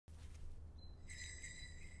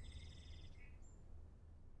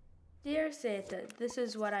Dear Santa, this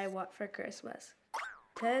is what I want for Christmas.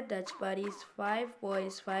 10 Dutch buddies, 5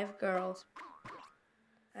 boys, 5 girls.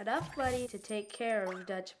 Enough money to take care of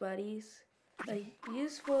Dutch buddies. A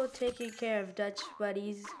useful taking care of Dutch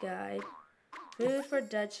buddies guide. Food for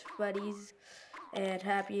Dutch buddies and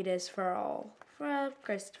happiness for all. From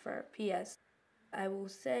Christopher. P.S. I will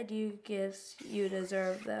send you gifts, you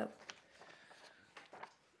deserve them.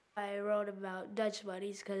 I wrote about Dutch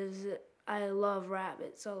buddies because I love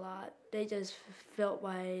rabbits a lot. They just filled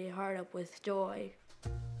my heart up with joy.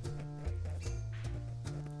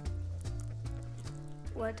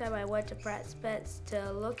 One time I went to Pratt's Pets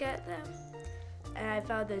to look at them, and I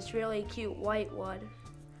found this really cute white one.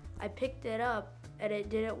 I picked it up, and it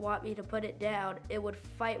didn't want me to put it down. It would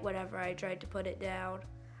fight whenever I tried to put it down.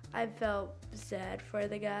 I felt sad for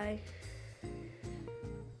the guy.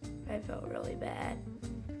 I felt really bad.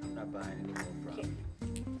 I'm not buying any more from you.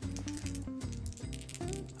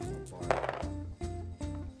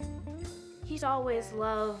 He's always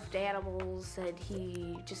loved animals, and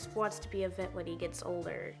he just wants to be a vet when he gets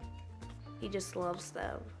older. He just loves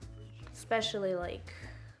them, especially like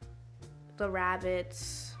the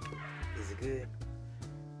rabbits. Is it good?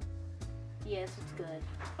 Yes, it's good.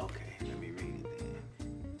 Okay, let me read it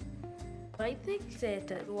then. I think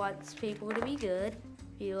Santa wants people to be good.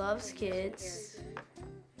 He loves kids.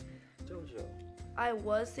 Jojo. I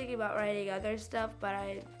was thinking about writing other stuff, but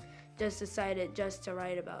I just decided just to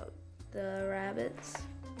write about the rabbits.